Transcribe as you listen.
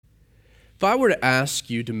If I were to ask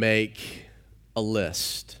you to make a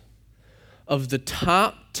list of the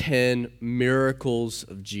top 10 miracles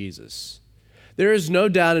of Jesus, there is no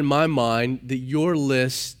doubt in my mind that your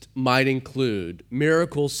list might include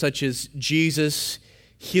miracles such as Jesus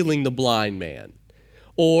healing the blind man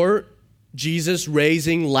or Jesus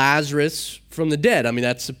raising Lazarus from the dead. I mean,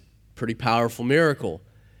 that's a pretty powerful miracle,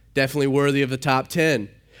 definitely worthy of the top 10.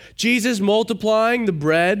 Jesus multiplying the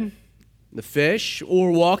bread, the fish, or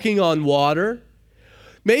walking on water.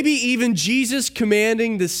 Maybe even Jesus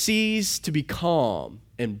commanding the seas to be calm,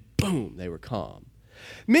 and boom, they were calm.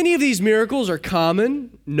 Many of these miracles are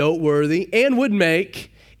common, noteworthy, and would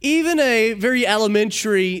make even a very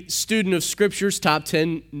elementary student of Scripture's top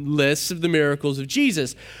 10 lists of the miracles of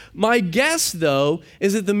Jesus. My guess, though,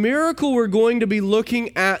 is that the miracle we're going to be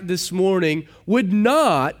looking at this morning would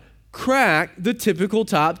not crack the typical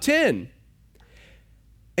top 10.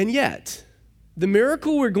 And yet, the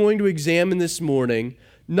miracle we're going to examine this morning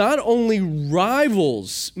not only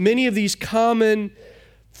rivals many of these common,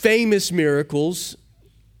 famous miracles,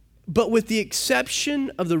 but with the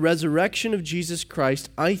exception of the resurrection of Jesus Christ,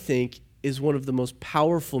 I think is one of the most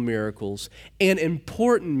powerful miracles and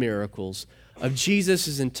important miracles of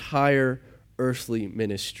Jesus' entire earthly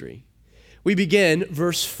ministry. We begin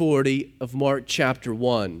verse 40 of Mark chapter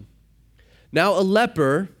 1. Now a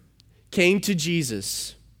leper came to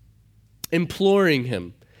Jesus, imploring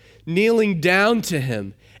him, kneeling down to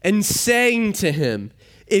him, and saying to him,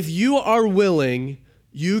 "If you are willing,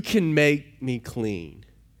 you can make me clean."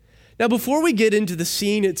 Now, before we get into the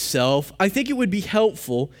scene itself, I think it would be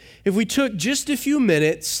helpful if we took just a few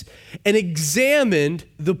minutes and examined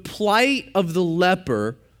the plight of the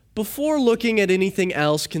leper before looking at anything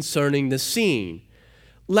else concerning the scene.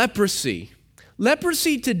 Leprosy.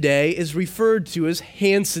 Leprosy today is referred to as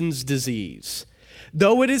Hansen's disease.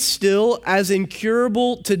 Though it is still as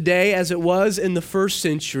incurable today as it was in the first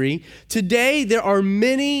century, today there are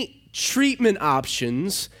many treatment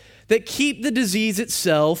options that keep the disease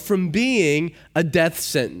itself from being a death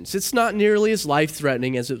sentence. It's not nearly as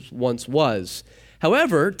life-threatening as it once was.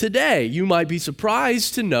 However, today you might be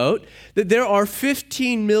surprised to note that there are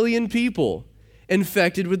 15 million people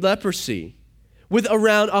infected with leprosy, with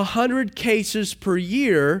around 100 cases per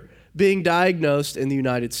year being diagnosed in the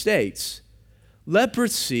United States.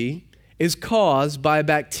 Leprosy is caused by a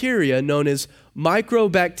bacteria known as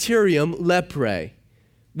Mycobacterium leprae,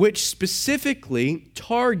 which specifically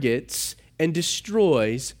targets and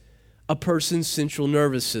destroys a person's central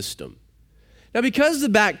nervous system. Now, because the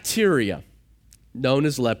bacteria, known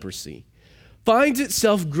as leprosy, finds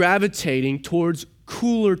itself gravitating towards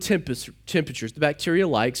cooler temperatures, the bacteria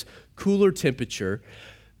likes cooler temperature,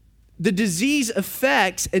 the disease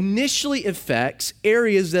initially affects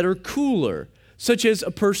areas that are cooler, such as a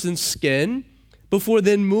person's skin, before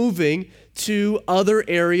then moving to other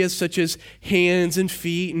areas such as hands and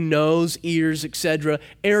feet and nose, ears, etc.,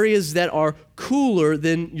 areas that are cooler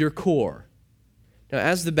than your core. Now,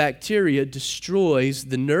 as the bacteria destroys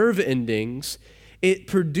the nerve endings, it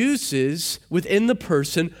produces within the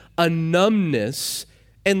person a numbness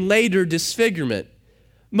and later disfigurement.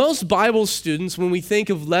 Most Bible students, when we think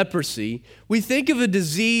of leprosy, we think of a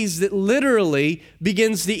disease that literally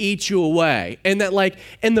begins to eat you away. And that like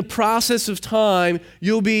in the process of time,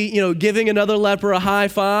 you'll be, giving another leper a high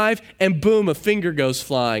five and boom, a finger goes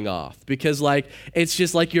flying off. Because like, it's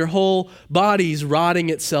just like your whole body's rotting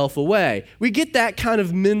itself away. We get that kind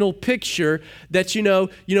of mental picture that,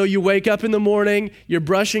 you wake up in the morning, you're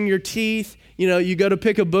brushing your teeth, you go to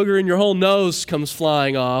pick a booger and your whole nose comes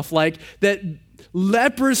flying off. Like that.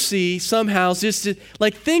 Leprosy somehow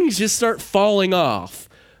things just start falling off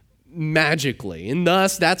magically. And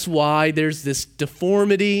thus, that's why there's this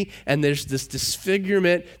deformity and there's this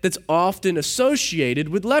disfigurement that's often associated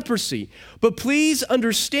with leprosy. But please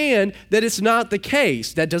understand that it's not the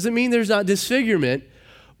case. That doesn't mean there's not disfigurement.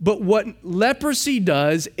 But what leprosy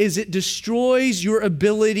does is it destroys your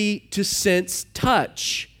ability to sense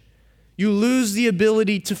touch. You lose the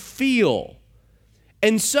ability to feel.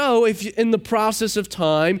 And so, if in the process of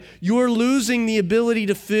time, you're losing the ability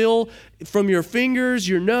to feel from your fingers,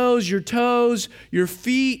 your nose, your toes, your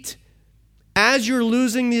feet, as you're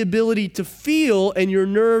losing the ability to feel and your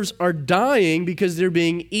nerves are dying because they're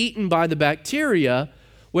being eaten by the bacteria,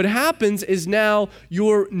 what happens is now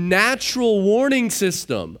your natural warning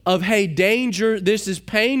system of, hey, danger, this is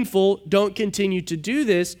painful, don't continue to do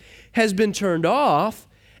this, has been turned off.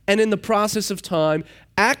 And in the process of time,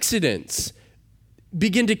 accidents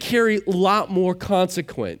begin to carry a lot more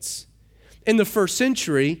consequence. In the first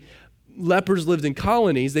century, lepers lived in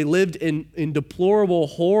colonies. They lived in deplorable,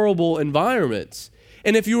 horrible environments.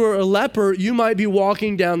 And if you were a leper, you might be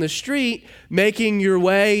walking down the street, making your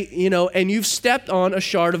way, and you've stepped on a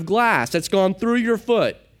shard of glass that's gone through your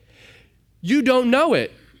foot. You don't know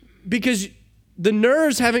it because the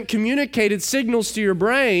nerves haven't communicated signals to your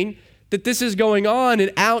brain that this is going on,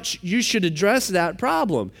 and ouch, you should address that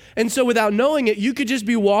problem. And so without knowing it, you could just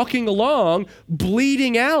be walking along,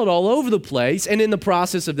 bleeding out all over the place, and in the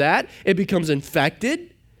process of that, it becomes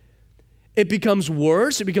infected, it becomes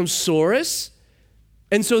worse, it becomes sorus,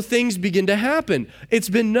 and so things begin to happen. It's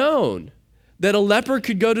been known that a leper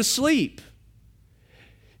could go to sleep.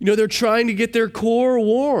 They're trying to get their core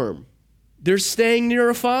warm. They're staying near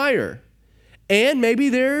a fire. And maybe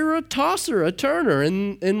they're a tosser, a turner,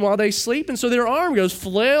 and while they sleep, and so their arm goes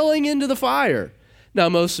flailing into the fire. Now,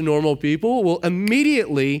 most normal people will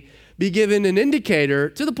immediately be given an indicator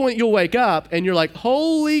to the point you'll wake up and you're like,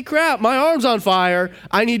 holy crap, my arm's on fire.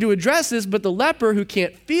 I need to address this. But the leper who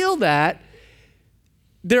can't feel that,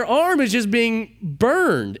 their arm is just being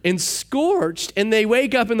burned and scorched, and they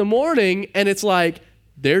wake up in the morning and it's like,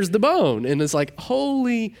 there's the bone. And it's like,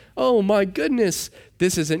 oh my goodness,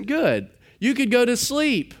 this isn't good. You could go to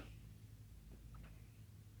sleep,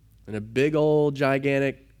 and a big old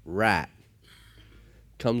gigantic rat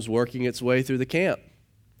comes working its way through the camp.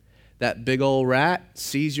 That big old rat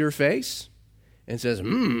sees your face and says,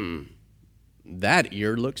 that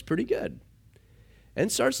ear looks pretty good,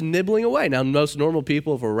 and starts nibbling away. Now, most normal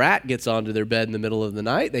people, if a rat gets onto their bed in the middle of the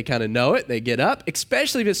night, they kind of know it. They get up,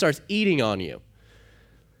 especially if it starts eating on you.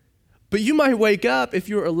 But you might wake up if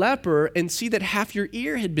you're a leper and see that half your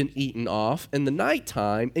ear had been eaten off in the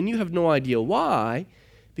nighttime, and you have no idea why,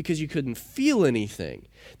 because you couldn't feel anything.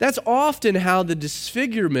 That's often how the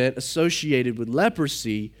disfigurement associated with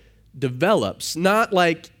leprosy develops. Not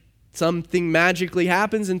like something magically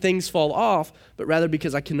happens and things fall off, but rather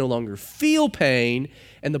because I can no longer feel pain,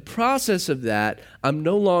 and the process of that, I'm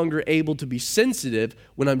no longer able to be sensitive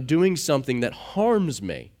when I'm doing something that harms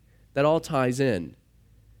me. That all ties in.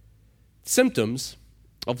 Symptoms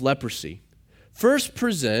of leprosy first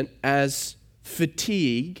present as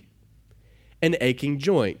fatigue and aching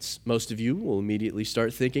joints. Most of you will immediately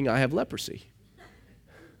start thinking, I have leprosy.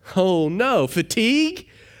 Oh no, fatigue,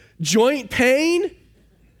 joint pain,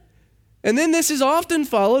 and then this is often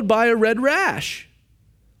followed by a red rash.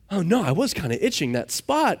 Oh no, I was kind of itching that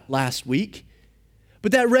spot last week.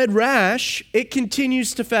 But that red rash, it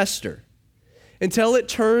continues to fester until it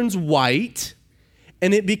turns white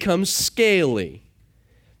and it becomes scaly.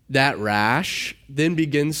 That rash then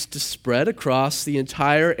begins to spread across the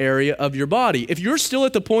entire area of your body. If you're still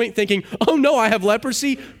at the point thinking, oh no, I have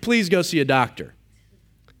leprosy, please go see a doctor.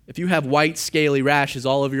 If you have white, scaly rashes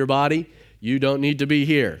all over your body, you don't need to be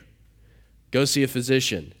here. Go see a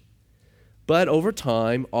physician. But over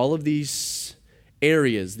time, all of these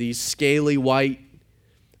areas, these scaly white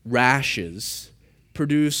rashes,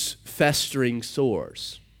 produce festering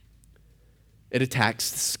sores. It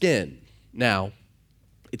attacks the skin. Now,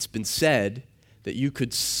 it's been said that you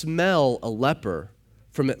could smell a leper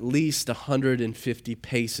from at least 150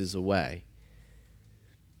 paces away.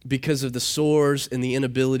 Because of the sores and the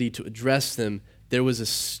inability to address them, there was a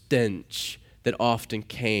stench that often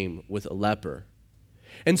came with a leper.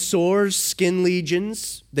 And sores, skin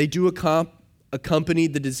lesions, they do accompany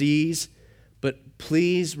the disease, but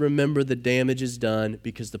please remember the damage is done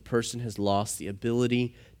because the person has lost the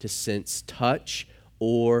ability to sense touch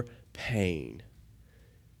or pain.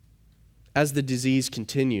 As the disease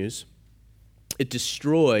continues, it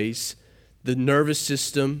destroys the nervous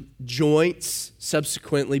system. Joints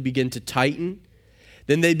subsequently begin to tighten.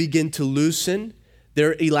 Then they begin to loosen.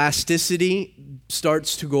 Their elasticity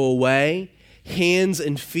starts to go away. Hands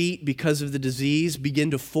and feet, because of the disease,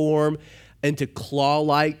 begin to form into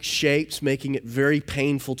claw-like shapes, making it very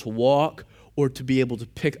painful to walk or to be able to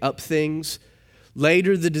pick up things.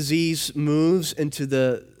 Later, the disease moves into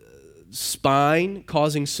the spine,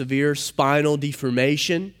 causing severe spinal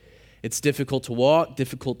deformation. It's difficult to walk,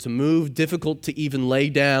 difficult to move, difficult to even lay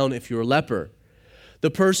down if you're a leper.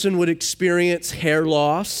 The person would experience hair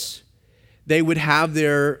loss. They would have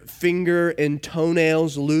their finger and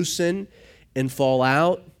toenails loosen and fall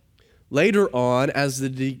out. Later on, as the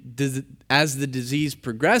disease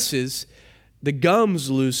progresses, the gums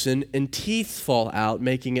loosen and teeth fall out,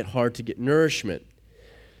 making it hard to get nourishment.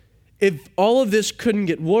 If all of this couldn't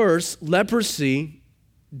get worse, leprosy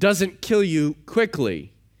doesn't kill you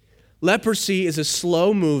quickly. Leprosy is a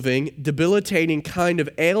slow-moving, debilitating kind of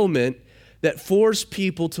ailment that forced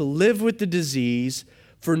people to live with the disease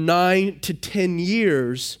for 9 to 10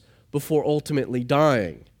 years before ultimately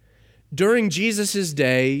dying. During Jesus'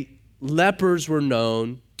 day, lepers were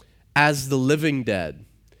known as the living dead.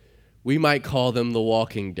 We might call them the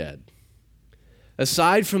walking dead.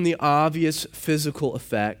 Aside from the obvious physical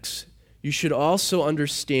effects, you should also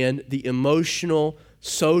understand the emotional,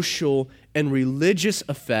 social, and religious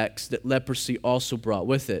effects that leprosy also brought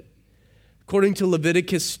with it. According to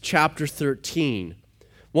Leviticus chapter 13,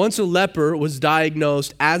 once a leper was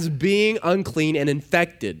diagnosed as being unclean and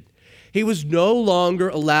infected, he was no longer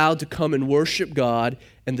allowed to come and worship God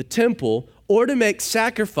in the temple or to make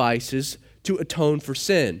sacrifices to atone for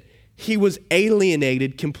sin. He was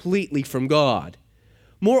alienated completely from God.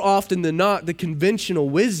 More often than not, the conventional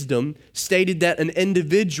wisdom stated that an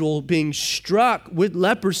individual being struck with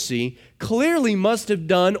leprosy clearly must have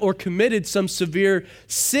done or committed some severe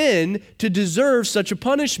sin to deserve such a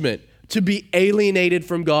punishment, to be alienated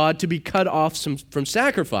from God, to be cut off from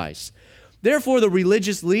sacrifice. Therefore, the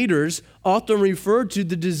religious leaders often referred to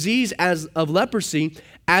the disease of leprosy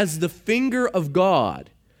as the finger of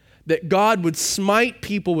God, that God would smite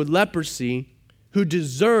people with leprosy who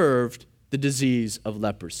deserved the disease of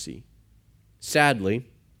leprosy. Sadly,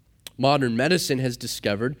 modern medicine has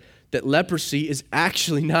discovered that leprosy is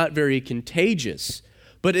actually not very contagious.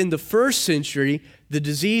 But in the first century, the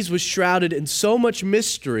disease was shrouded in so much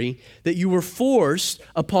mystery that you were forced,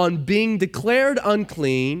 upon being declared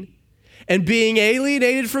unclean and being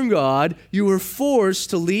alienated from God, you were forced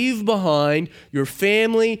to leave behind your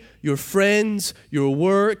family, your friends, your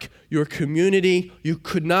work, your community. You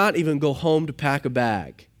could not even go home to pack a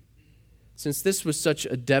bag. Since this was such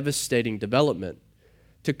a devastating development,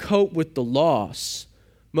 to cope with the loss,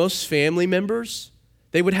 most family members,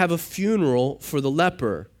 they would have a funeral for the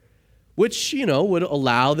leper, which, would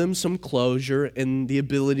allow them some closure and the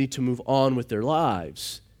ability to move on with their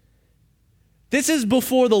lives. This is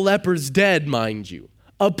before the leper's dead, mind you,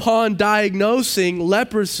 upon diagnosing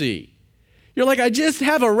leprosy. You're like, I just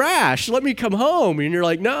have a rash, let me come home. And you're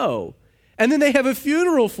like, no. And then they have a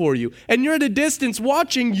funeral for you, and you're at a distance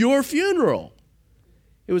watching your funeral.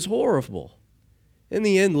 It was horrible. In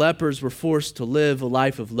the end, lepers were forced to live a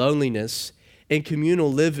life of loneliness and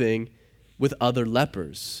communal living with other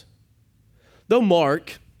lepers. Though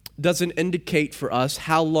Mark doesn't indicate for us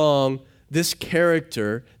how long this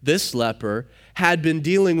character, this leper, had been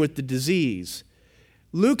dealing with the disease,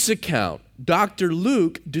 Luke's account, Dr.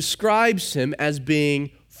 Luke describes him as being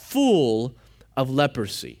full of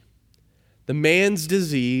leprosy. The man's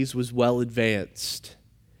disease was well advanced.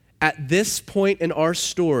 At this point in our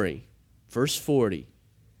story, verse 40,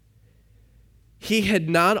 he had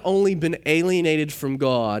not only been alienated from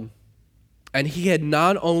God, and he had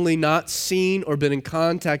not only not seen or been in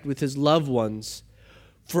contact with his loved ones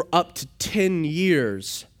for up to 10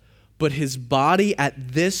 years, but his body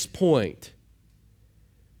at this point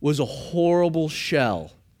was a horrible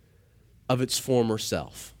shell of its former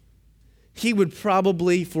self. He would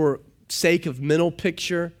probably, for sake of mental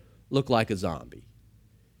picture, look like a zombie.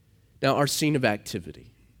 Now, our scene of activity.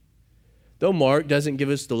 Though Mark doesn't give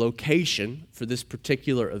us the location for this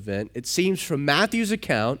particular event, it seems from Matthew's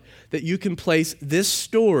account that you can place this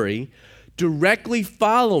story directly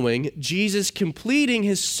following Jesus completing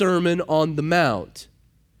his Sermon on the Mount.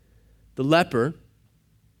 The leper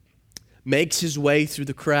makes his way through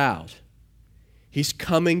the crowd. He's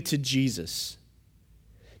coming to Jesus.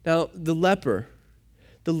 Now, the leper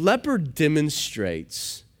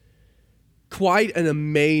demonstrates quite an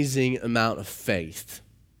amazing amount of faith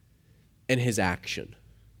in his action.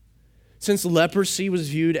 Since leprosy was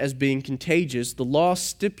viewed as being contagious, the law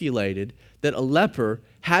stipulated that a leper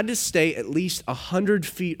had to stay at least 100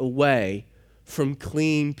 feet away from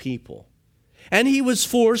clean people. And he was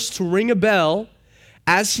forced to ring a bell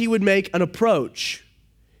as he would make an approach.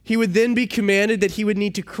 He would then be commanded that he would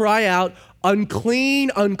need to cry out,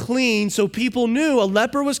 "Unclean, unclean," so people knew a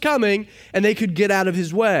leper was coming and they could get out of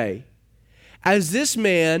his way. As this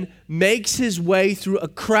man makes his way through a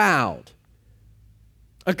crowd,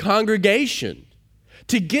 a congregation,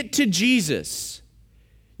 to get to Jesus,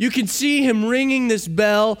 you can see him ringing this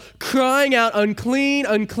bell, crying out, "Unclean,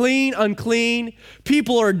 unclean, unclean."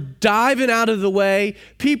 People are diving out of the way.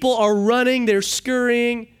 People are running, they're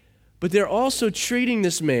scurrying, but they're also treating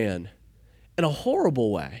this man in a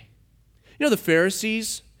horrible way. The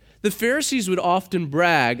Pharisees would often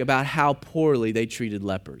brag about how poorly they treated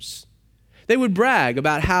lepers. They would brag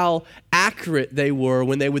about how accurate they were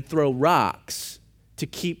when they would throw rocks to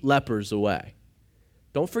keep lepers away.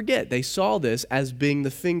 Don't forget, they saw this as being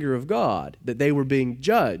the finger of God, that they were being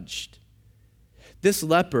judged. This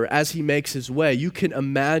leper, as he makes his way, you can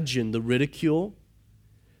imagine the ridicule,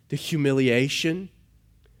 the humiliation,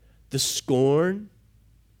 the scorn,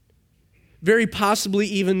 very possibly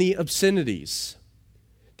even the obscenities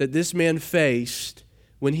that this man faced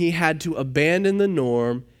when he had to abandon the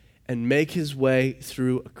norm and make his way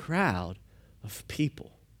through a crowd of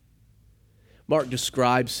people. Mark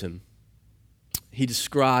describes him. He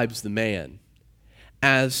describes the man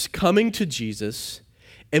as coming to Jesus,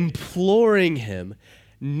 imploring him,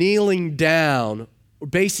 kneeling down, or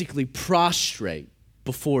basically prostrate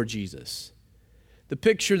before Jesus. The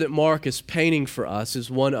picture that Mark is painting for us is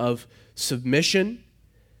one of submission,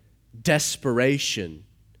 desperation,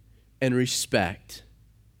 and respect.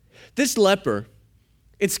 This leper,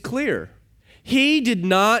 it's clear, he did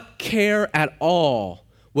not care at all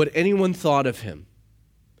what anyone thought of him.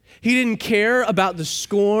 He didn't care about the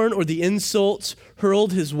scorn or the insults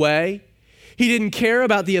hurled his way. He didn't care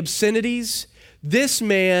about the obscenities. This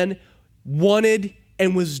man wanted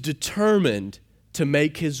and was determined to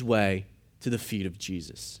make his way to the feet of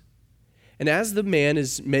Jesus. And as the man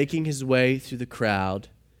is making his way through the crowd,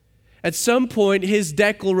 at some point his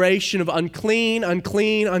declaration of unclean,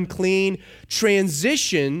 unclean, unclean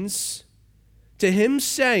transitions to him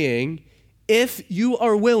saying, if you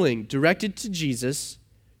are willing, directed to Jesus,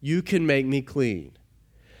 you can make me clean.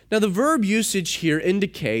 Now, the verb usage here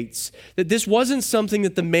indicates that this wasn't something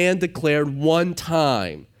that the man declared one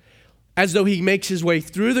time. As though he makes his way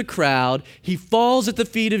through the crowd, he falls at the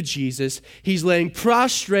feet of Jesus, he's laying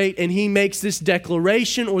prostrate, and he makes this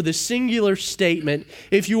declaration or the singular statement,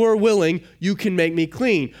 if you are willing, you can make me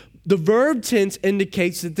clean. The verb tense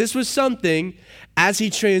indicates that this was something, as he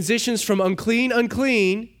transitions from unclean,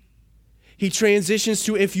 unclean, he transitions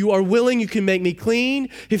to, if you are willing, you can make me clean.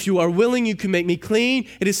 If you are willing, you can make me clean.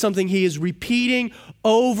 It is something he is repeating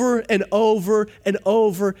over and over and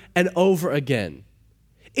over and over again.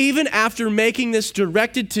 Even after making this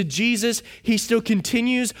directed to Jesus, he still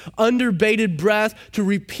continues under bated breath to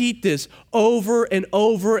repeat this over and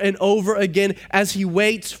over and over again as he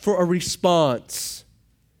waits for a response.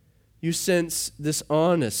 You sense this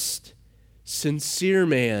honest, sincere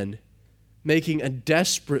man making a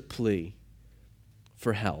desperate plea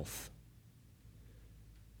for health,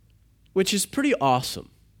 which is pretty awesome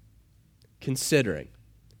considering.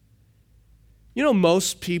 You know,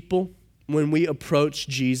 most people, when we approach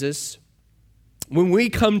Jesus, when we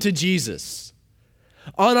come to Jesus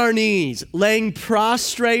on our knees, laying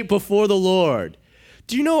prostrate before the Lord,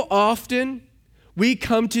 do you know often we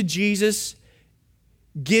come to Jesus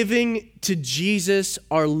giving to Jesus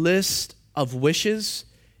our list of wishes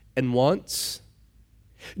and wants?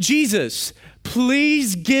 Jesus,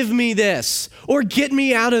 please give me this, or get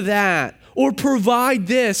me out of that, or provide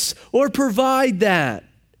this, or provide that.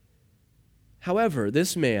 However,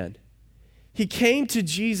 this man, he came to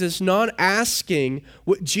Jesus not asking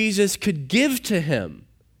what Jesus could give to him,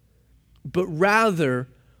 but rather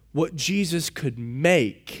what Jesus could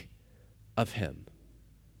make of him.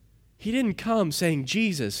 He didn't come saying,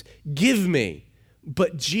 Jesus, give me,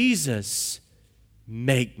 but Jesus,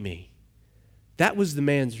 make me. That was the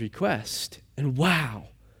man's request. And wow,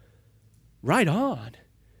 right on.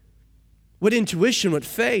 What intuition, what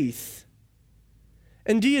faith.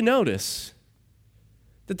 And do you notice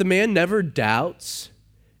that the man never doubts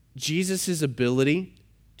Jesus' ability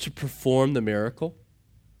to perform the miracle?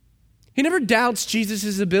 He never doubts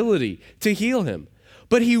Jesus' ability to heal him,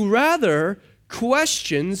 but he rather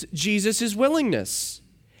questions Jesus' willingness.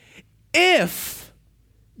 If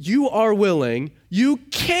you are willing, you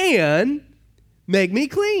can make me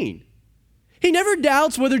clean. He never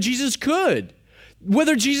doubts whether Jesus could,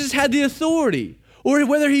 whether Jesus had the authority, or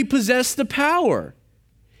whether he possessed the power.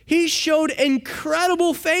 He showed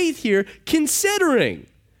incredible faith here, considering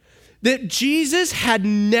that Jesus had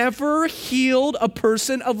never healed a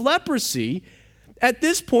person of leprosy at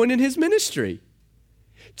this point in his ministry.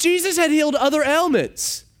 Jesus had healed other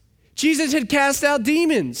ailments. Jesus had cast out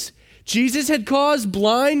demons. Jesus had caused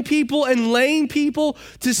blind people and lame people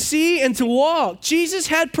to see and to walk. Jesus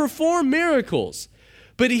had performed miracles,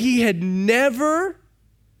 but he had never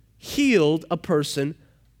healed a person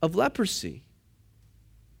of leprosy.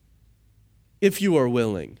 If you are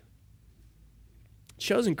willing. It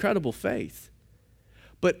shows incredible faith.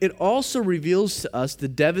 But it also reveals to us the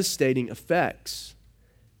devastating effects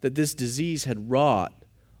that this disease had wrought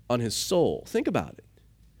on his soul. Think about it.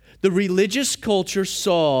 The religious culture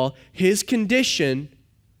saw his condition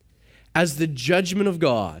as the judgment of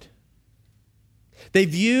God. They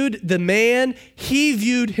viewed the man, he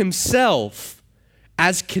viewed himself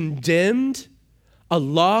as condemned, a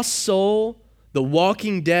lost soul, the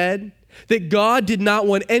walking dead, that God did not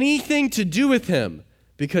want anything to do with him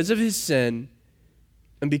because of his sin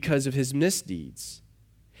and because of his misdeeds.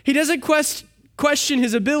 He doesn't question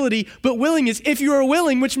his ability, but willingness, if you are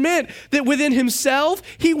willing, which meant that within himself,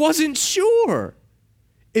 he wasn't sure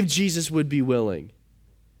if Jesus would be willing.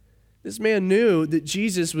 This man knew that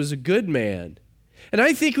Jesus was a good man. And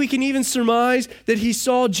I think we can even surmise that he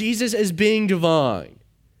saw Jesus as being divine.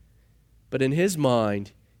 But in his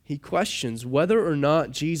mind, he questions whether or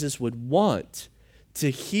not Jesus would want to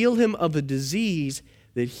heal him of a disease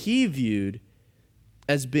that he viewed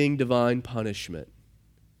as being divine punishment.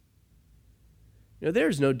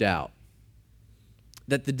 There's no doubt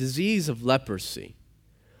that the disease of leprosy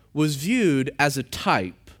was viewed as a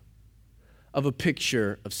type of a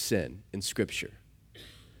picture of sin in Scripture.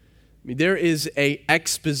 There is an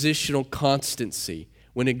expositional constancy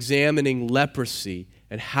when examining leprosy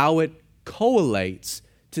and how it correlates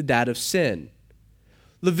to that of sin.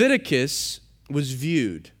 Leviticus was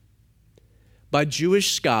viewed by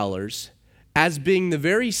Jewish scholars as being the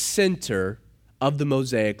very center of the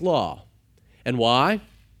Mosaic Law. And why?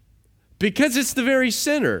 Because it's the very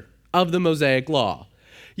center of the Mosaic Law.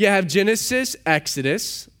 You have Genesis,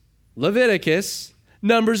 Exodus, Leviticus,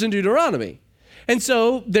 Numbers, and Deuteronomy. And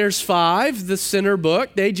so there's 5, the center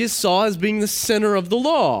book, they just saw as being the center of the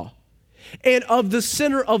law. And of the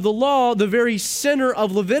center of the law, the very center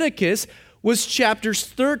of Leviticus was chapters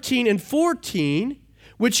 13 and 14,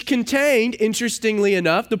 which contained, interestingly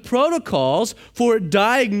enough, the protocols for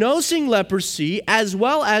diagnosing leprosy as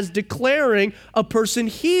well as declaring a person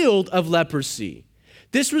healed of leprosy.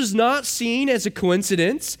 This was not seen as a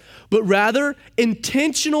coincidence, but rather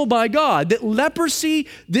intentional by God, that leprosy,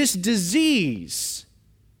 this disease,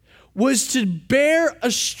 was to bear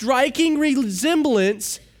a striking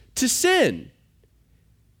resemblance to sin.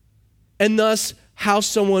 And thus, how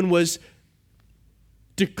someone was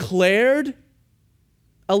declared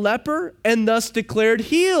a leper and thus declared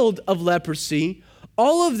healed of leprosy,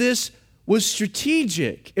 all of this was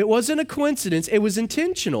strategic. It wasn't a coincidence. It was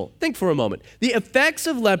intentional. Think for a moment. The effects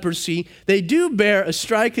of leprosy, they do bear a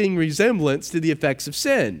striking resemblance to the effects of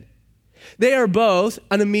sin. They are both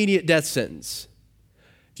an immediate death sentence.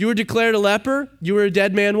 If you were declared a leper, you were a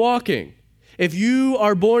dead man walking. If you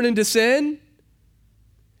are born into sin,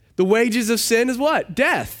 the wages of sin is what?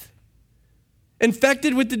 Death.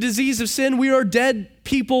 Infected with the disease of sin, we are dead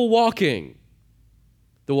people walking.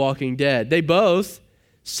 The walking dead. They both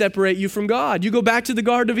separate you from God. You go back to the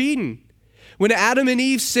Garden of Eden. When Adam and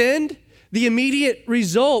Eve sinned, the immediate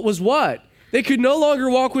result was what? They could no longer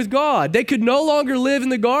walk with God. They could no longer live in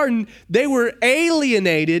the garden. They were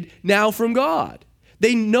alienated now from God.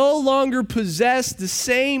 They no longer possessed the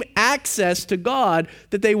same access to God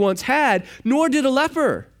that they once had, nor did a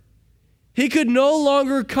leper. He could no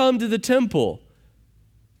longer come to the temple.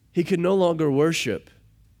 He could no longer worship.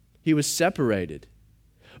 He was separated.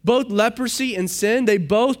 Both leprosy and sin, they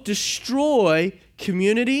both destroy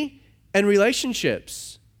community and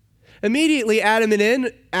relationships. Immediately, Adam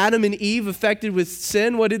and Eve affected with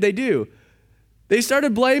sin, what did they do? They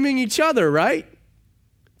started blaming each other, right?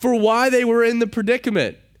 For why they were in the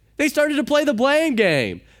predicament. They started to play the blame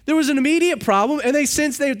game. There was an immediate problem, and they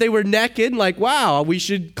sensed they were naked, like, wow, we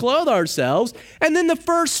should clothe ourselves. And then the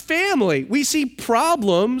first family, we see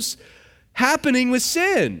problems happening with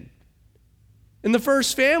sin. In the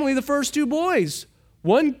first family, the first 2 boys,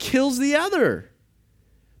 one kills the other.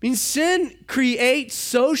 I mean, sin creates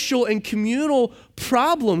social and communal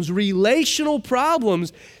problems, relational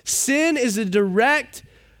problems. Sin is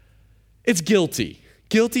it's guilty.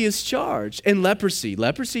 Guilty is charged. And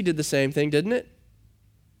leprosy did the same thing, didn't it?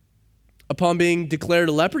 Upon being declared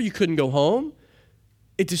a leper, you couldn't go home.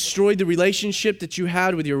 It destroyed the relationship that you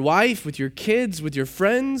had with your wife, with your kids, with your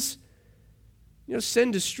friends.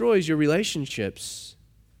 Sin destroys your relationships.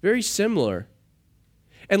 Very similar.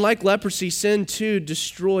 And like leprosy, sin too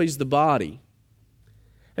destroys the body.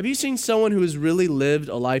 Have you seen someone who has really lived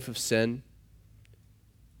a life of sin?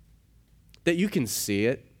 That you can see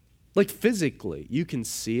it. Like physically, you can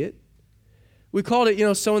see it. We called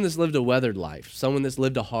it, someone that's lived a weathered life, someone that's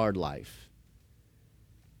lived a hard life.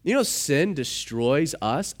 Sin destroys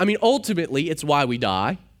us. I mean, ultimately, it's why we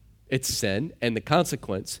die. It's sin and the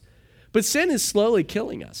consequence. But sin is slowly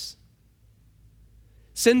killing us.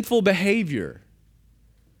 Sinful behavior,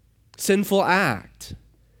 sinful act,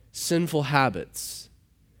 sinful habits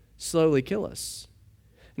slowly kill us.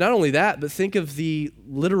 Not only that, but think of the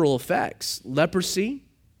literal effects. Leprosy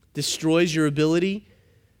destroys your ability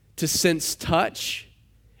to sense touch.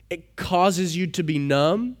 It causes you to be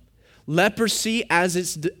numb. Leprosy, as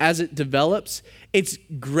it develops,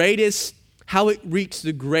 how it wreaks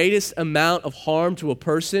the greatest amount of harm to a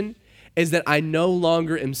person is that I no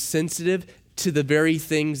longer am sensitive to the very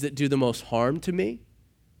things that do the most harm to me.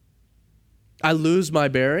 I lose my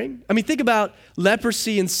bearing. I mean, think about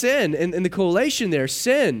leprosy and sin and the correlation there.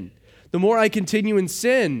 Sin, the more I continue in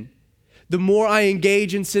sin, the more I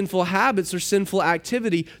engage in sinful habits or sinful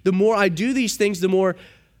activity, the more I do these things, the more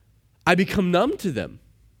I become numb to them.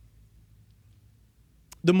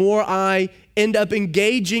 The more I end up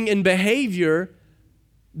engaging in behavior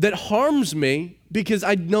that harms me because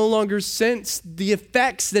I no longer sense the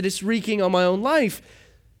effects that it's wreaking on my own life.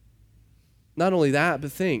 Not only that,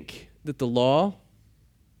 but think that the law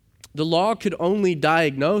could only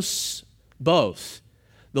diagnose both.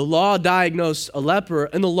 The law diagnosed a leper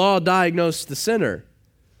and the law diagnosed the sinner,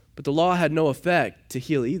 but the law had no effect to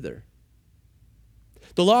heal either.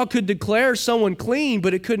 The law could declare someone clean,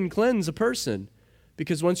 but it couldn't cleanse a person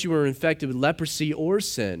because once you were infected with leprosy or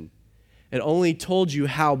sin, it only told you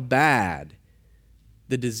how bad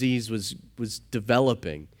the disease was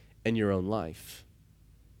developing in your own life.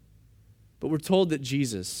 But we're told that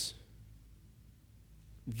Jesus,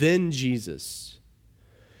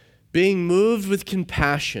 being moved with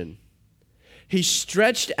compassion, he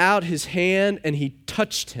stretched out his hand and he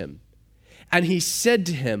touched him. And he said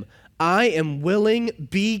to him, I am willing,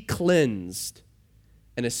 be cleansed.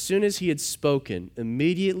 And as soon as he had spoken,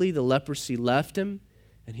 immediately the leprosy left him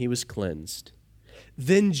and he was cleansed.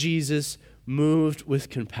 Then Jesus moved with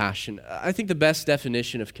compassion. I think the best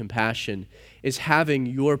definition of compassion is having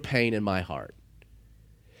your pain in my heart.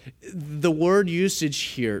 The word usage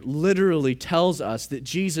here literally tells us that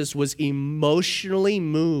Jesus was emotionally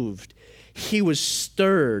moved. He was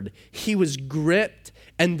stirred. He was gripped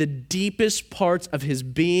in the deepest parts of his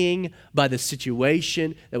being by the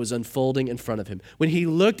situation that was unfolding in front of him. When he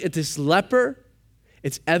looked at this leper,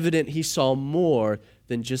 it's evident he saw more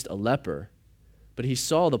than just a leper, but he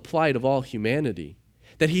saw the plight of all humanity.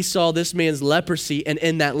 That he saw this man's leprosy, and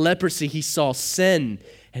in that leprosy he saw sin,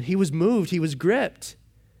 and he was moved, he was gripped.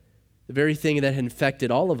 The very thing that had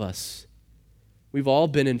infected all of us. We've all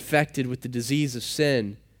been infected with the disease of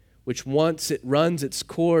sin, which once it runs its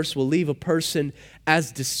course will leave a person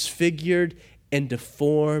as disfigured and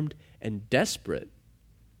deformed and desperate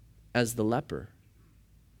as the leper.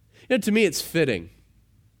 You know, to me it's fitting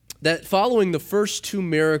that following the first two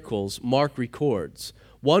miracles Mark records,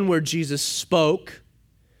 one where Jesus spoke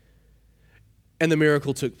and the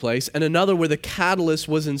miracle took place, and another where the catalyst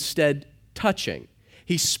was instead touching.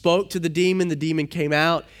 He spoke to the demon came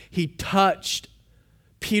out. He touched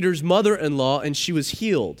Peter's mother-in-law, and she was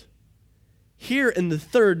healed. Here in the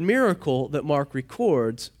third miracle that Mark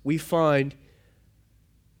records, we find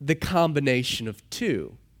the combination of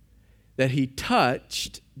two, that he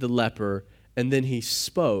touched the leper and then he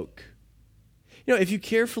spoke. You know, if you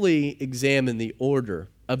carefully examine the order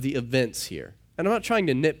of the events here, and I'm not trying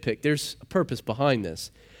to nitpick, there's a purpose behind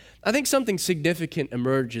this. I think something significant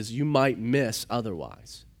emerges you might miss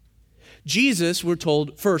otherwise. Jesus, we're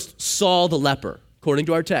told, first saw the leper, according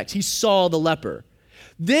to our text. He saw the leper.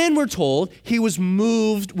 Then we're told he was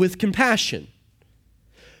moved with compassion.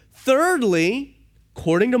 Thirdly,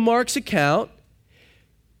 according to Mark's account,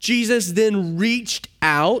 Jesus then reached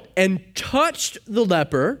out and touched the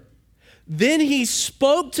leper. Then he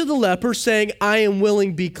spoke to the leper saying, I am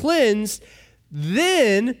willing, be cleansed.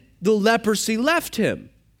 Then the leprosy left him.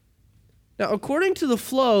 Now, according to the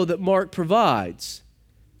flow that Mark provides,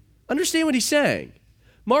 understand what he's saying.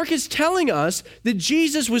 Mark is telling us that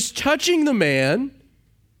Jesus was touching the man,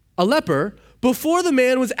 a leper, before the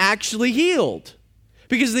man was actually healed.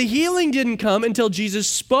 Because the healing didn't come until Jesus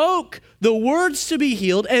spoke the words to be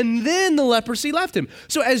healed, and then the leprosy left him.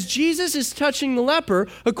 So as Jesus is touching the leper,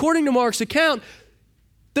 according to Mark's account,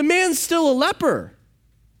 the man's still a leper.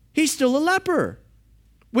 He's still a leper,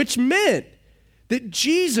 which meant that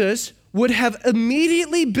Jesus would have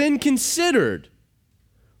immediately been considered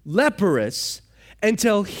leprous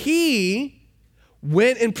until he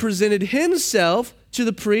went and presented himself to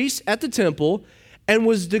the priest at the temple and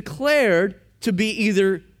was declared to be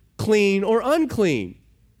either clean or unclean.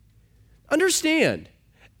 Understand,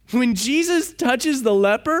 when Jesus touches the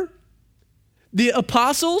leper, the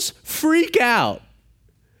apostles freak out.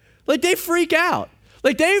 Like they freak out.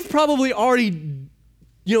 Like they've probably already,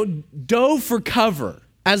 dove for cover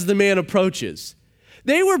as the man approaches.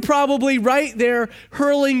 They were probably right there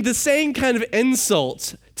hurling the same kind of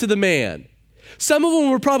insults to the man. Some of them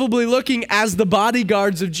were probably looking as the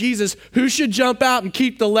bodyguards of Jesus who should jump out and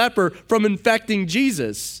keep the leper from infecting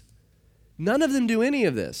Jesus. None of them do any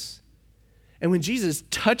of this. And when Jesus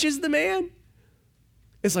touches the man,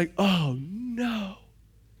 it's like, oh no,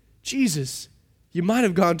 Jesus, you might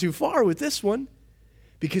have gone too far with this one,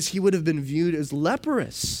 because he would have been viewed as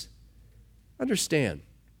leprous. Understand,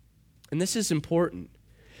 and this is important,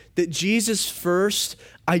 that Jesus first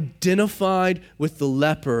identified with the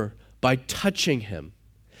leper by touching him.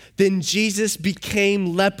 Then Jesus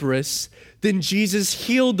became leprous. Then Jesus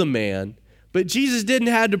healed the man. But Jesus didn't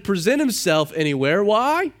have to present himself anywhere.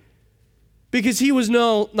 Why? Because he was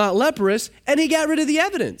not leprous, and he got rid of the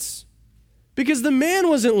evidence. Because the man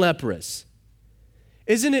wasn't leprous.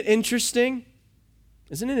 Isn't it interesting?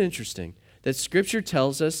 Isn't it interesting that Scripture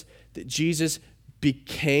tells us that Jesus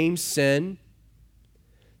became sin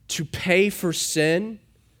to pay for sin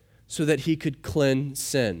so that he could cleanse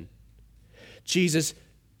sin? Jesus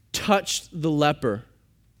touched the leper,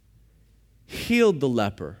 healed the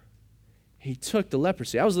leper. He took the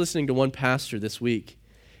leprosy. I was listening to one pastor this week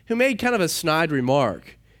who made kind of a snide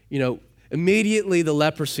remark. Immediately the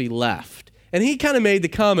leprosy left. And he kind of made the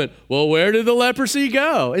comment, well, where did the leprosy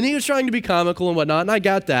go? And he was trying to be comical and whatnot, and I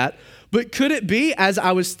got that. But could it be, as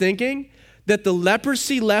I was thinking, that the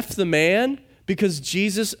leprosy left the man because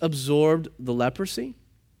Jesus absorbed the leprosy?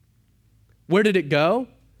 Where did it go?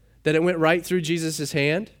 That it went right through Jesus'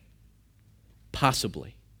 hand?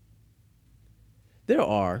 Possibly. There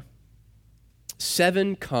are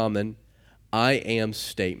 7 common I am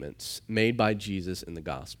statements made by Jesus in the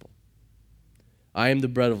gospel. I am the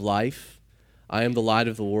bread of life. I am the light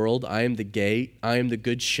of the world. I am the gate. I am the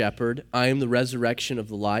good shepherd. I am the resurrection of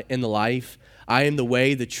the light and the life. I am the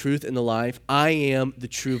way, the truth, and the life. I am the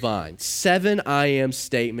true vine. 7 I am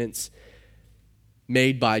statements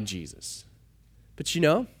made by Jesus. But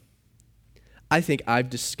I think I've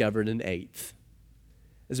discovered an 8th.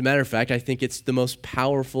 As a matter of fact, I think it's the most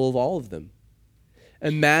powerful of all of them.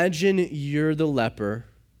 Imagine you're the leper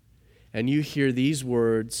and you hear these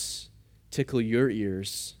words tickle your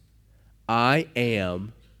ears. I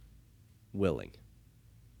am willing.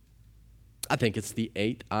 I think it's the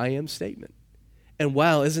 8th I am statement. And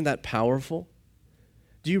wow, isn't that powerful?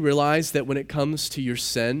 Do you realize that when it comes to your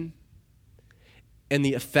sin and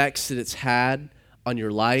the effects that it's had on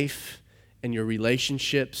your life and your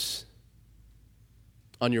relationships,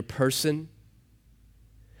 on your person,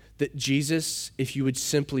 that Jesus, if you would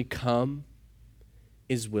simply come,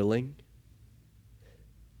 is willing?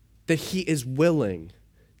 That he is willing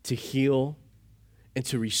to heal and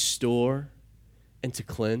to restore and to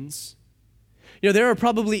cleanse? There are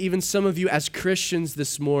probably even some of you as Christians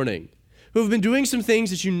this morning who have been doing some things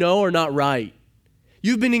that you know are not right.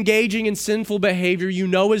 You've been engaging in sinful behavior you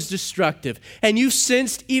know is destructive, and you've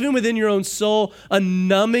sensed even within your own soul a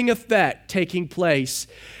numbing effect taking place.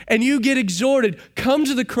 And you get exhorted, come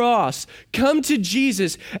to the cross, come to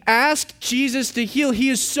Jesus, ask Jesus to heal. He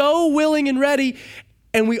is so willing and ready,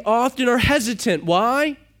 and we often are hesitant.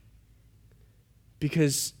 Why?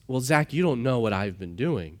 Because, well, Zach, you don't know what I've been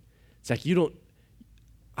doing. Zach, we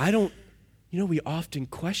often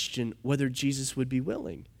question whether Jesus would be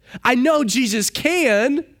willing. I know Jesus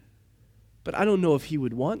can, but I don't know if he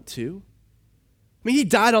would want to. He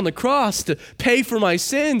died on the cross to pay for my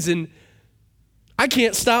sins, and I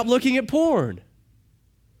can't stop looking at porn.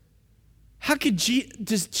 How could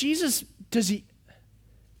does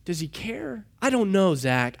he care? I don't know,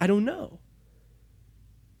 Zach. I don't know.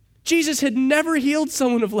 Jesus had never healed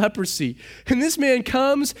someone of leprosy. And this man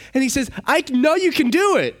comes and he says, I know you can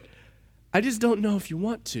do it. I just don't know if you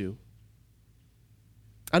want to.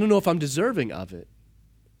 I don't know if I'm deserving of it.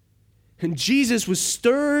 And Jesus was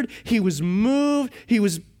stirred. He was moved. He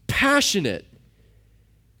was passionate.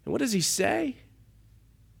 And what does he say?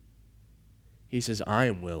 He says, I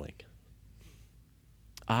am willing.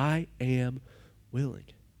 I am willing.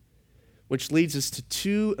 Which leads us to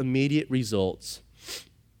 2 immediate results.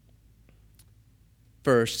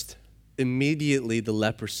 First, immediately the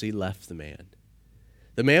leprosy left the man.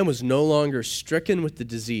 The man was no longer stricken with the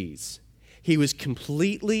disease. He was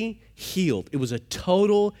completely healed. It was a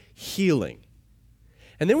total healing.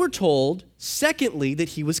 And then we're told, secondly, that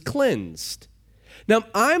he was cleansed. Now,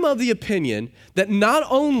 I'm of the opinion that not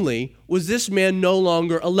only was this man no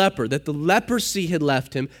longer a leper, that the leprosy had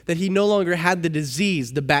left him, that he no longer had the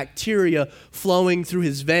disease, the bacteria flowing through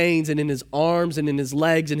his veins and in his arms and in his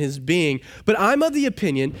legs and his being, but I'm of the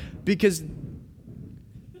opinion, because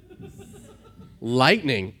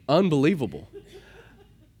lightning, unbelievable.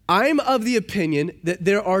 I'm of the opinion that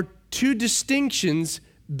there are 2 distinctions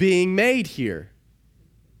being made here.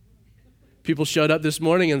 People showed up this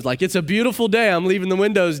morning and was like, it's a beautiful day. I'm leaving the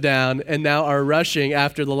windows down, and now are rushing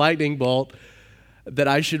after the lightning bolt that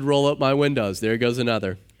I should roll up my windows. There goes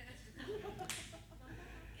another.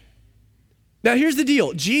 Now, here's the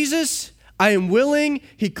deal. Jesus, I am willing.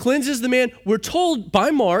 He cleanses the man. We're told by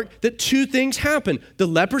Mark that 2 things happen. The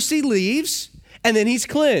leprosy leaves, and then he's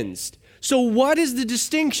cleansed. So what is the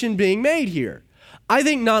distinction being made here? I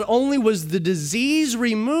think not only was the disease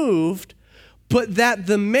removed, but that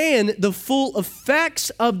the man, the full effects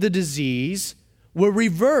of the disease were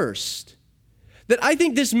reversed. That I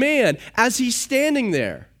think this man, as he's standing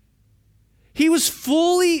there, He was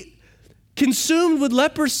fully consumed with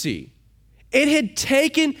leprosy. It had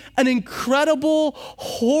taken an incredible,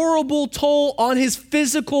 horrible toll on his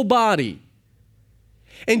physical body.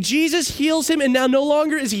 And Jesus heals him, and now no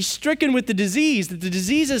longer is he stricken with the disease, that the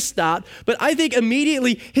disease has stopped, but I think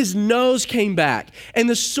immediately his nose came back, and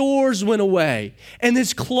the sores went away, and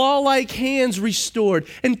his claw-like hands restored,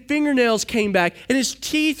 and fingernails came back, and his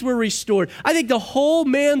teeth were restored. I think the whole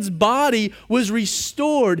man's body was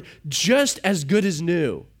restored just as good as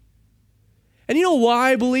new. And you know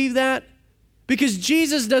why I believe that? Because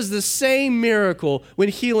Jesus does the same miracle when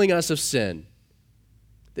healing us of sin.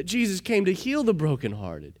 That Jesus came to heal the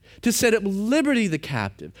brokenhearted, to set at liberty the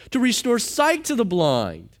captive, to restore sight to the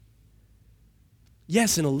blind.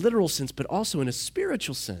 Yes, in a literal sense, but also in a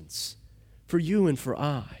spiritual sense, for you and for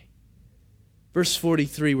I. Verse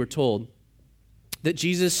 43, we're told that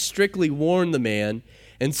Jesus strictly warned the man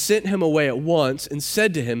and sent him away at once and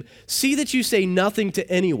said to him, "See that you say nothing to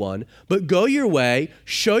anyone, but go your way,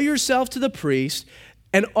 show yourself to the priest,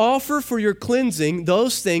 and offer for your cleansing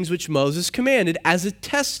those things which Moses commanded as a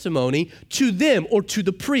testimony to them," or to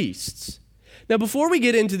the priests. Now, before we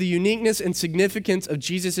get into the uniqueness and significance of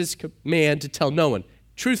Jesus' command to tell no one,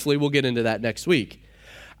 truthfully, we'll get into that next week,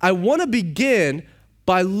 I want to begin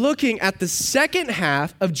by looking at the second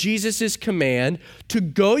half of Jesus' command to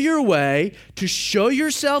go your way, to show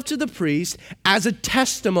yourself to the priest as a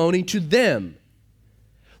testimony to them.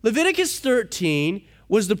 Leviticus 13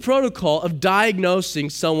 was the protocol of diagnosing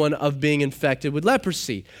someone of being infected with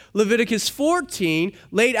leprosy. Leviticus 14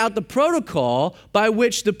 laid out the protocol by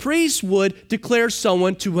which the priest would declare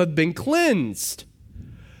someone to have been cleansed.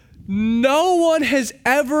 No one has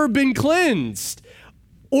ever been cleansed,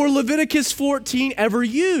 or Leviticus 14 ever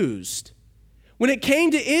used. When it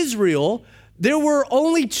came to Israel, there were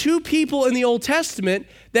only two people in the Old Testament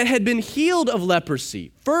that had been healed of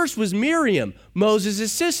leprosy. First was Miriam,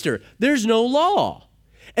 Moses' sister. There's no law.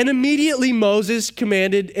 And immediately Moses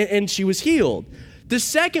commanded, and she was healed. The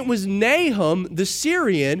second was Nahum, the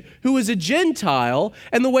Syrian, who was a Gentile,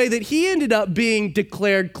 and the way that he ended up being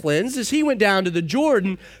declared cleansed is he went down to the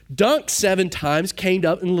Jordan, dunked 7 times, came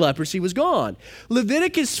up, and leprosy was gone.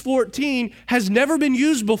 Leviticus 14 has never been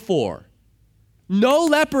used before. No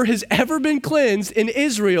leper has ever been cleansed in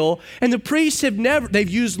Israel, and the priests they've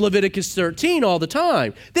used Leviticus 13 all the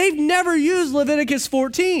time. They've never used Leviticus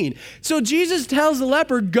 14. So Jesus tells the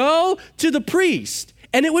leper, go to the priest,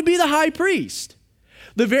 and it would be the high priest.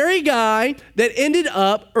 The very guy that ended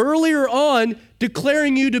up earlier on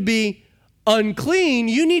declaring you to be unclean,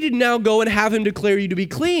 you need to now go and have him declare you to be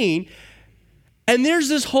clean. And there's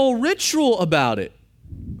this whole ritual about it.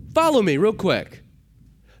 Follow me real quick.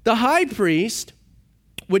 The high priest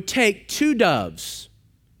would take 2 doves.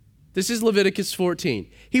 This is Leviticus 14.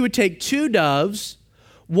 He would take 2 doves,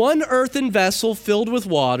 1 earthen vessel filled with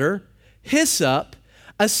water, hyssop,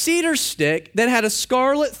 a cedar stick that had a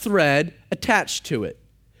scarlet thread attached to it.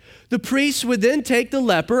 The priest would then take the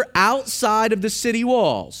leper outside of the city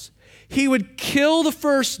walls. He would kill the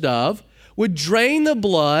first dove, would drain the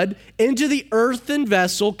blood into the earthen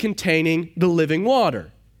vessel containing the living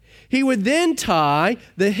water. He would then tie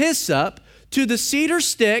the hyssop to the cedar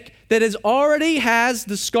stick that already has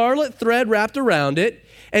the scarlet thread wrapped around it,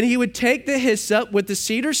 and he would take the hyssop with the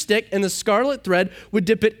cedar stick and the scarlet thread, would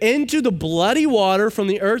dip it into the bloody water from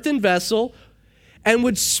the earthen vessel, and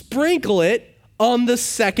would sprinkle it on the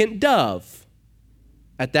second dove.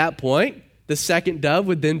 At that point, the second dove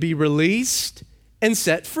would then be released and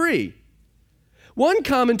set free. One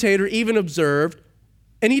commentator even observed,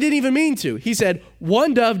 and he didn't even mean to, he said,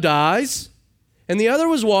 1 dove dies, and the other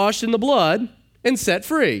was washed in the blood and set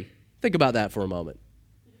free. Think about that for a moment.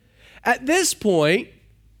 At this point,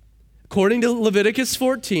 according to Leviticus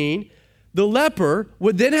 14, the leper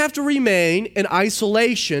would then have to remain in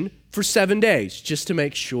isolation for 7 days just to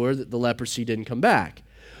make sure that the leprosy didn't come back.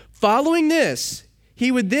 Following this,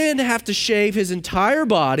 he would then have to shave his entire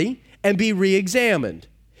body and be re-examined.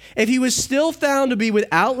 If he was still found to be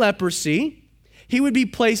without leprosy, he would be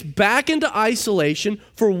placed back into isolation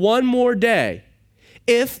for 1 more day.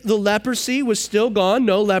 If the leprosy was still gone,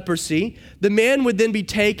 no leprosy, the man would then be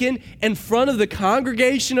taken in front of the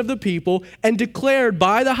congregation of the people and declared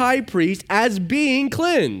by the high priest as being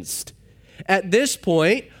cleansed. At this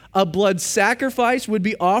point, a blood sacrifice would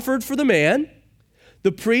be offered for the man.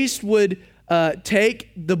 The priest would take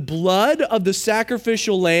the blood of the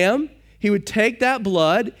sacrificial lamb. He would take that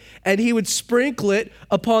blood and he would sprinkle it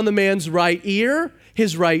upon the man's right ear,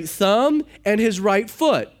 his right thumb, and his right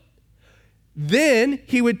foot. Then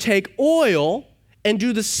he would take oil and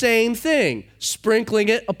do the same thing, sprinkling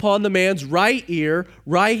it upon the man's right ear,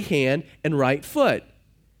 right hand, and right foot.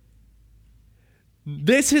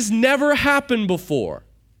 This has never happened before.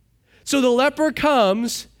 So the leper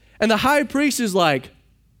comes, and the high priest is like,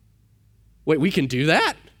 wait, we can do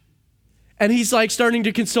that? And he's like starting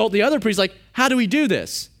to consult the other priests, like, how do we do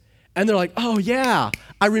this? And they're like, oh yeah,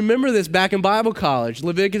 I remember this back in Bible college,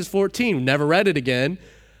 Leviticus 14, never read it again.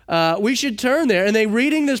 We should turn there. And they're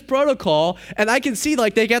reading this protocol, and I can see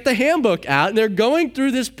like they got the handbook out, and they're going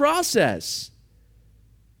through this process.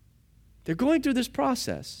 They're going through this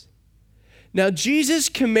process. Now, Jesus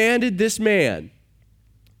commanded this man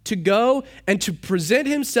to go and to present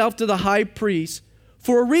himself to the high priest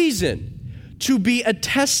for a reason, to be a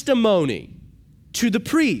testimony to the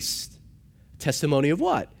priest. Testimony of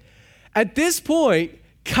what? At this point,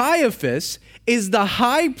 Caiaphas is the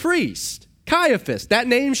high priest. Caiaphas, that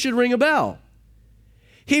name should ring a bell.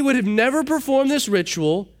 He would have never performed this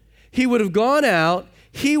ritual. He would have gone out.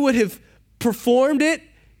 He would have performed it.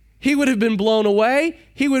 He would have been blown away.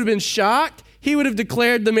 He would have been shocked. He would have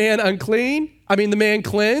declared the man the man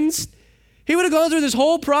cleansed. He would have gone through this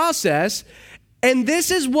whole process, and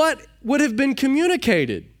this is what would have been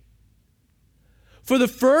communicated. For the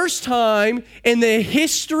first time in the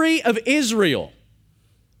history of Israel,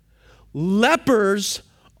 lepers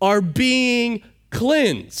are being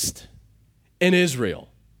cleansed in Israel.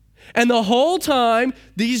 And the whole time,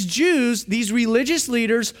 these Jews, these religious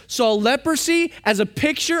leaders, saw leprosy as a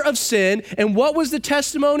picture of sin. And what was the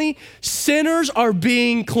testimony? Sinners are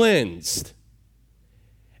being cleansed.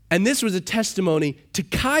 And this was a testimony to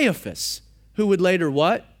Caiaphas, who would later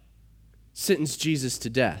what? Sentence Jesus to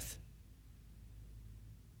death.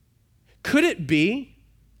 Could it be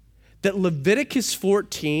that Leviticus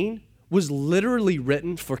 14 was literally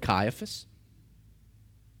written for Caiaphas?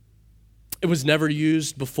 It was never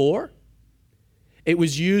used before. It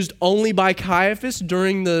was used only by Caiaphas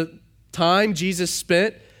during the time Jesus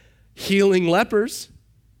spent healing lepers,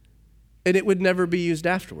 and it would never be used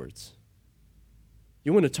afterwards.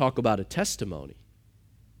 You want to talk about a testimony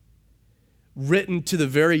written to the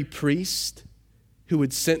very priest who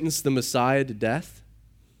would sentence the Messiah to death?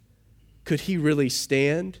 Could he really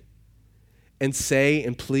stand and say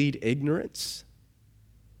and plead ignorance?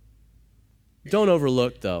 Don't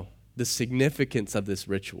overlook, though, the significance of this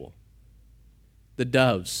ritual. The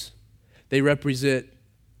doves, they represent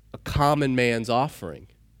a common man's offering,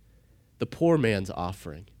 the poor man's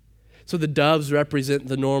offering. So the doves represent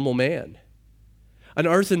the normal man. An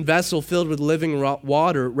earthen vessel filled with living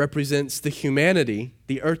water represents the humanity,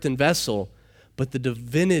 the earthen vessel, but the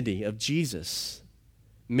divinity of Jesus,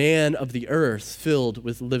 man of the earth filled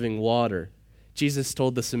with living water. Jesus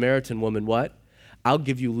told the Samaritan woman what? I'll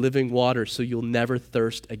give you living water so you'll never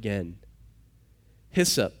thirst again.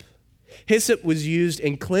 Hyssop. Hyssop was used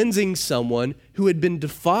in cleansing someone who had been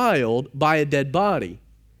defiled by a dead body.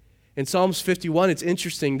 In Psalms 51, it's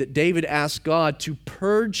interesting that David asked God to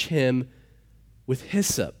purge him with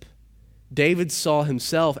hyssop. David saw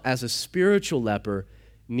himself as a spiritual leper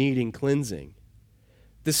needing cleansing.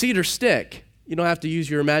 The cedar stick, you don't have to use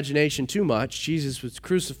your imagination too much. Jesus was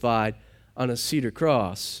crucified on a cedar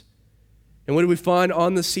cross. And what do we find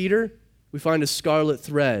on the cedar? We find a scarlet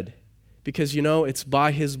thread, because it's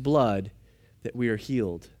by his blood that we are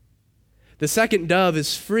healed. The second dove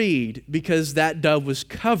is freed because that dove was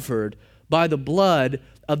covered by the blood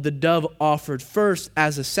of the dove offered first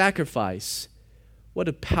as a sacrifice. What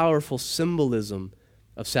a powerful symbolism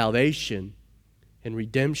of salvation and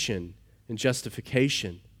redemption and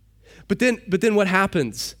justification. But then what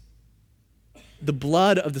happens? The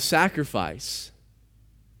blood of the sacrifice,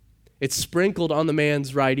 it's sprinkled on the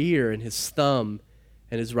man's right ear and his thumb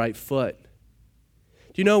and his right foot.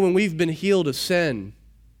 Do you know when we've been healed of sin,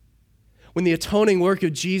 when the atoning work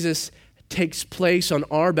of Jesus takes place on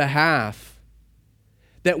our behalf,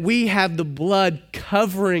 that we have the blood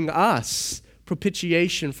covering us,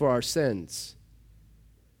 propitiation for our sins?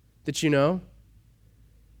 Did you know?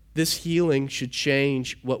 This healing should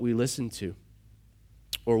change what we listen to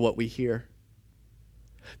or what we hear.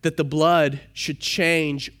 That the blood should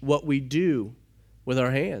change what we do with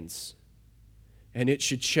our hands. And it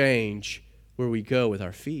should change where we go with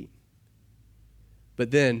our feet.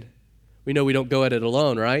 But then, we know we don't go at it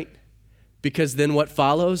alone, right? Because then what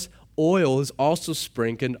follows? Oil is also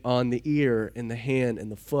sprinkled on the ear and the hand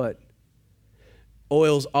and the foot.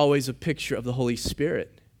 Oil is always a picture of the Holy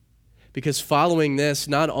Spirit. Because following this,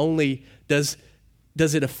 not only does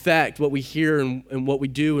it affect what we hear and what we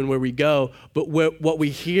do and where we go, but what we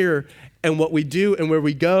hear and what we do and where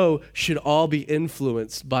we go should all be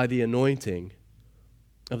influenced by the anointing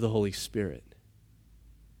of the Holy Spirit.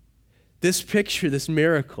 This picture, this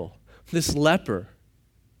miracle, this leper,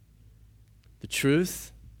 the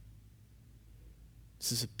truth,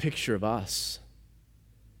 this is a picture of us.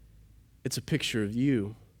 It's a picture of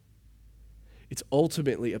you. It's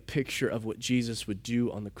ultimately a picture of what Jesus would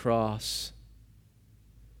do on the cross.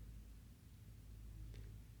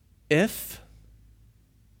 If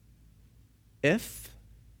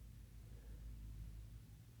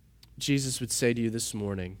Jesus would say to you this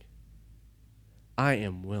morning, I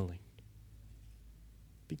am willing,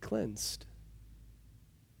 be cleansed.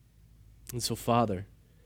 And so, Father,